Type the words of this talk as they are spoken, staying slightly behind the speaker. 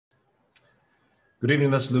Good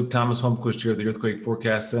evening, this is Luke Thomas Holmquist here at the Earthquake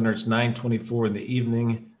Forecast Center. It's 9:24 in the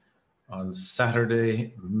evening on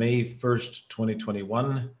Saturday, May 1st,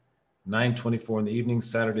 2021. 9:24 in the evening,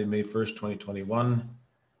 Saturday, May 1st, 2021.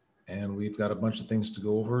 And we've got a bunch of things to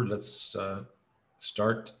go over. Let's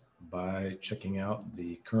start by checking out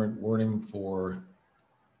the current warning for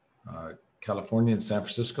California and San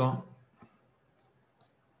Francisco.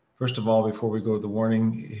 First of all, before we go to the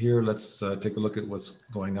warning here, let's take a look at what's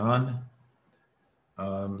going on.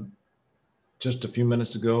 Just a few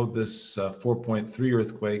minutes ago, this 4.3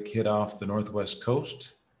 earthquake hit off the northwest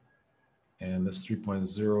coast, and this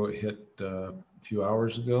 3.0 hit a few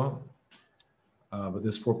hours ago. But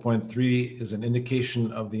this 4.3 is an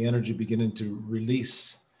indication of the energy beginning to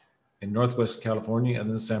release in northwest California and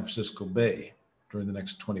then San Francisco Bay during the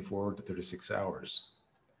next 24 to 36 hours.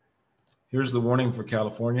 Here's the warning for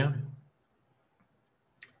California.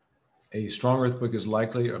 A strong earthquake is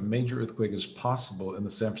likely, a major earthquake is possible in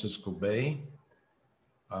the San Francisco Bay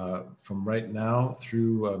from right now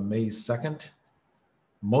through May 2nd.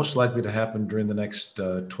 Most likely to happen during the next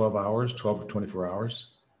 12 hours, 12 to 24 hours,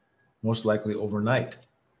 most likely overnight.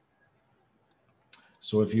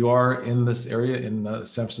 So if you are in this area in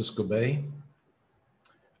San Francisco Bay,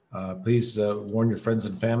 please warn your friends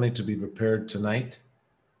and family to be prepared tonight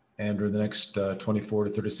and during the next 24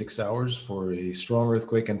 to 36 hours for a strong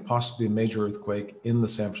earthquake and possibly a major earthquake in the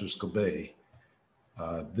San Francisco Bay.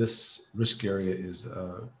 This risk area is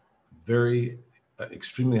very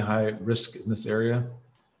extremely high risk in this area.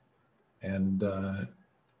 And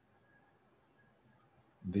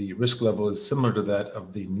the risk level is similar to that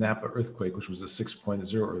of the Napa earthquake, which was a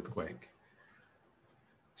 6.0 earthquake.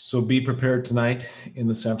 So be prepared tonight in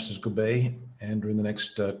the San Francisco Bay, and during the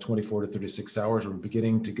next 24 to 36 hours, we're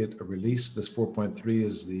beginning to get a release. This 4.3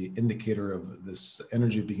 is the indicator of this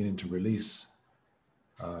energy beginning to release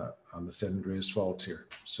on the San Andreas Fault here.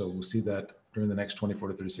 So we'll see that during the next 24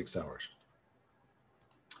 to 36 hours.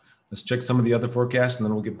 Let's check some of the other forecasts, and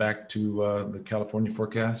then we'll get back to the California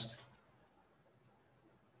forecast.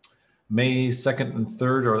 May 2nd and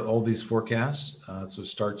 3rd are all these forecasts. So it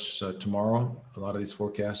starts tomorrow, a lot of these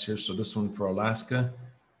forecasts here. So this one for Alaska,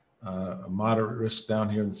 a moderate risk down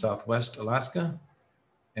here in the southwest Alaska,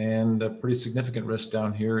 and a pretty significant risk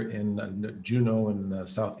down here in Juneau and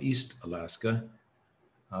southeast Alaska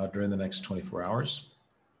during the next 24 hours.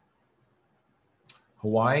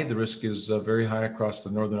 Hawaii, the risk is very high across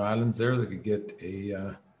the northern islands there. They could get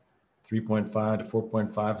a 3.5 to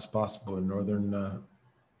 4.5 is possible in northern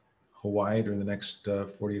Hawaii during the next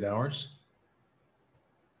 48 hours.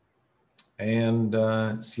 And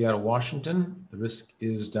Seattle, Washington, the risk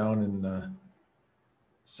is down in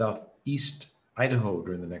southeast Idaho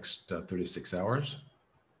during the next 36 hours.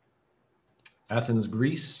 Athens,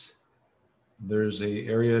 Greece, there's an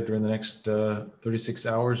area during the next 36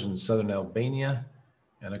 hours in southern Albania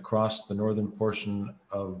and across the northern portion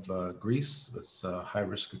of Greece. That's high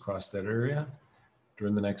risk across that area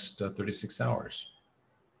during the next 36 hours.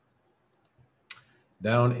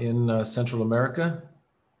 Down in Central America,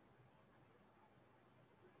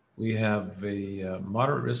 we have a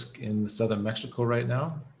moderate risk in southern Mexico right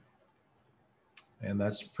now. And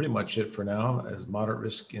that's pretty much it for now, as moderate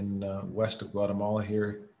risk in west of Guatemala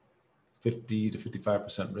here, 50 to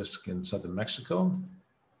 55% risk in southern Mexico.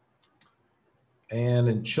 And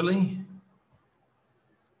in Chile,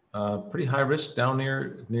 pretty high risk down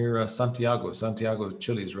near Santiago. Santiago,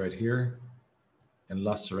 Chile is right here. And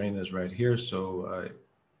La Serena is right here, so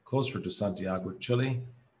closer to Santiago, Chile,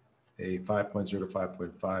 a 5.0 to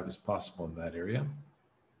 5.5 is possible in that area.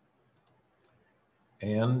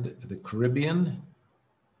 And the Caribbean,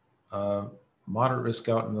 moderate risk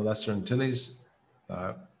out in the Lesser Antilles,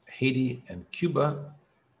 Haiti and Cuba.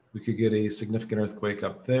 We could get a significant earthquake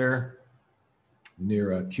up there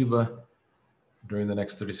near Cuba during the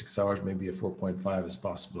next 36 hours, maybe a 4.5 is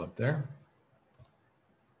possible up there.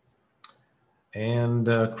 And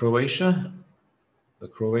Croatia, the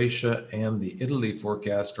Croatia and the Italy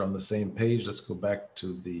forecast are on the same page. Let's go back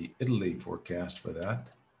to the Italy forecast for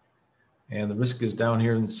that. And the risk is down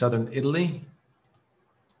here in southern Italy.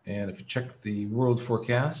 And if you check the world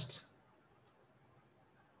forecast,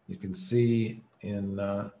 you can see in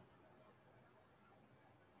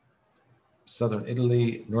southern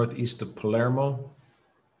Italy, northeast of Palermo,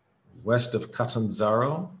 west of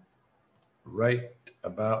Catanzaro, right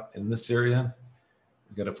about in this area,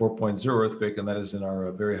 we got a 4.0 earthquake, and that is in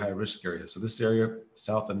our very high risk area. So this area,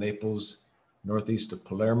 south of Naples, northeast of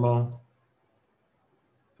Palermo,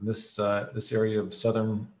 and this area of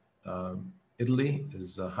southern Italy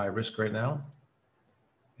is high risk right now.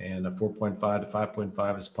 And a 4.5 to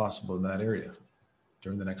 5.5 is possible in that area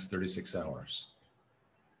during the next 36 hours.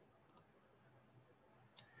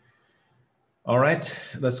 All right,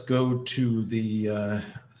 let's go to the, let's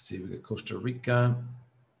see, we got Costa Rica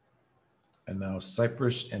and now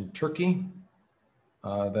Cyprus and Turkey.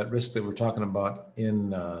 That risk that we're talking about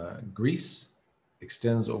in Greece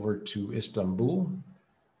extends over to Istanbul.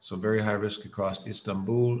 So very high risk across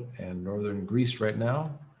Istanbul and northern Greece right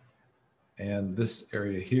now. And this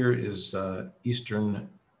area here is eastern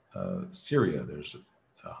Syria. There's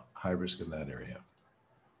a high risk in that area.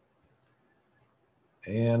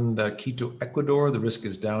 And Quito, Ecuador, the risk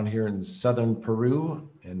is down here in southern Peru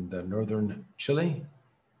and northern Chile.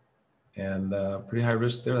 And pretty high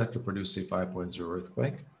risk there. That could produce a 5.0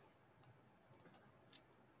 earthquake.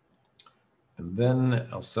 And then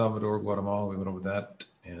El Salvador, Guatemala, we went over that.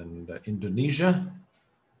 And Indonesia,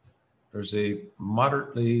 there's a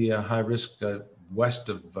moderately high risk west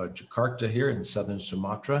of Jakarta here in southern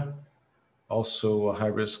Sumatra. Also a high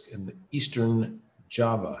risk in eastern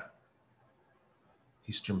Java,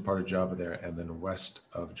 eastern part of Java there, and then west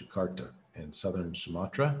of Jakarta in southern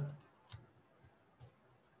Sumatra.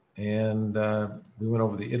 And we went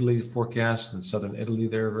over the Italy forecast in southern Italy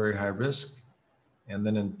there, very high risk. And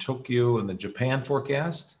then in Tokyo in the Japan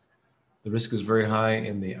forecast, the risk is very high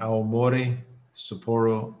in the Aomori,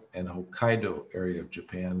 Sapporo, and Hokkaido area of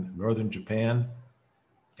Japan, northern Japan.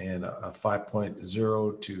 And a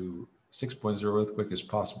 5.0 to 6.0 earthquake is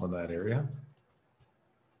possible in that area.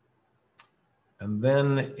 And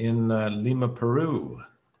then in Lima, Peru.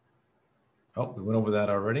 Oh, we went over that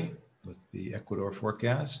already with the Ecuador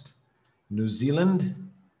forecast. New Zealand,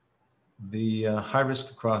 the high risk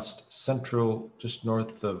across central, just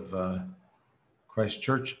north of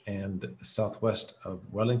Christchurch and southwest of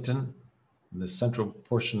Wellington. In the central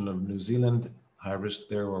portion of New Zealand, high risk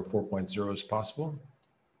there where 4.0 is possible.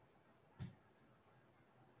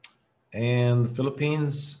 And the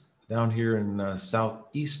Philippines, down here in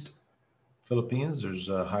southeast Philippines, there's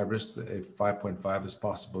a high risk, a 5.5 is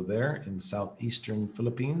possible there in southeastern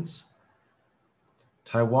Philippines.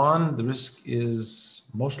 Taiwan, the risk is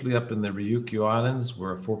mostly up in the Ryukyu Islands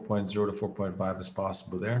where 4.0 to 4.5 is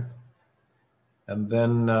possible there. And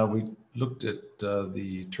then we looked at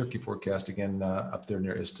the Turkey forecast again up there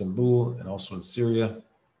near Istanbul and also in Syria.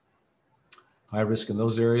 High risk in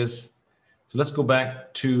those areas. So let's go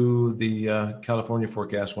back to the California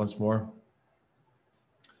forecast once more.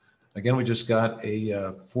 Again, we just got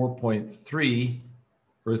a 4.3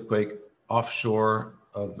 earthquake offshore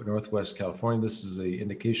of Northwest California. This is an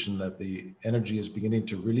indication that the energy is beginning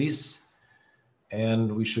to release,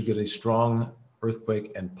 and we should get a strong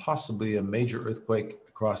earthquake and possibly a major earthquake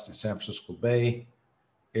across the San Francisco Bay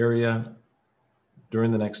area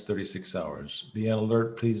during the next 36 hours. Be on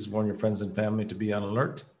alert. Please warn your friends and family to be on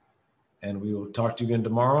alert. And we will talk to you again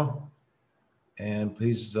tomorrow. And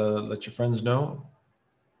please let your friends know.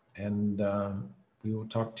 And we will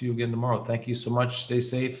talk to you again tomorrow. Thank you so much. Stay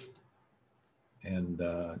safe. And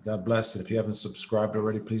God bless. And if you haven't subscribed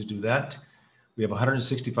already, please do that. We have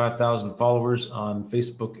 165,000 followers on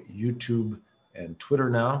Facebook, YouTube, and Twitter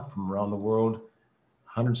now from around the world.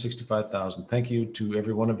 165,000. Thank you to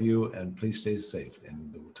every one of you. And please stay safe.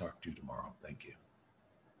 And we'll talk to you tomorrow. Thank you.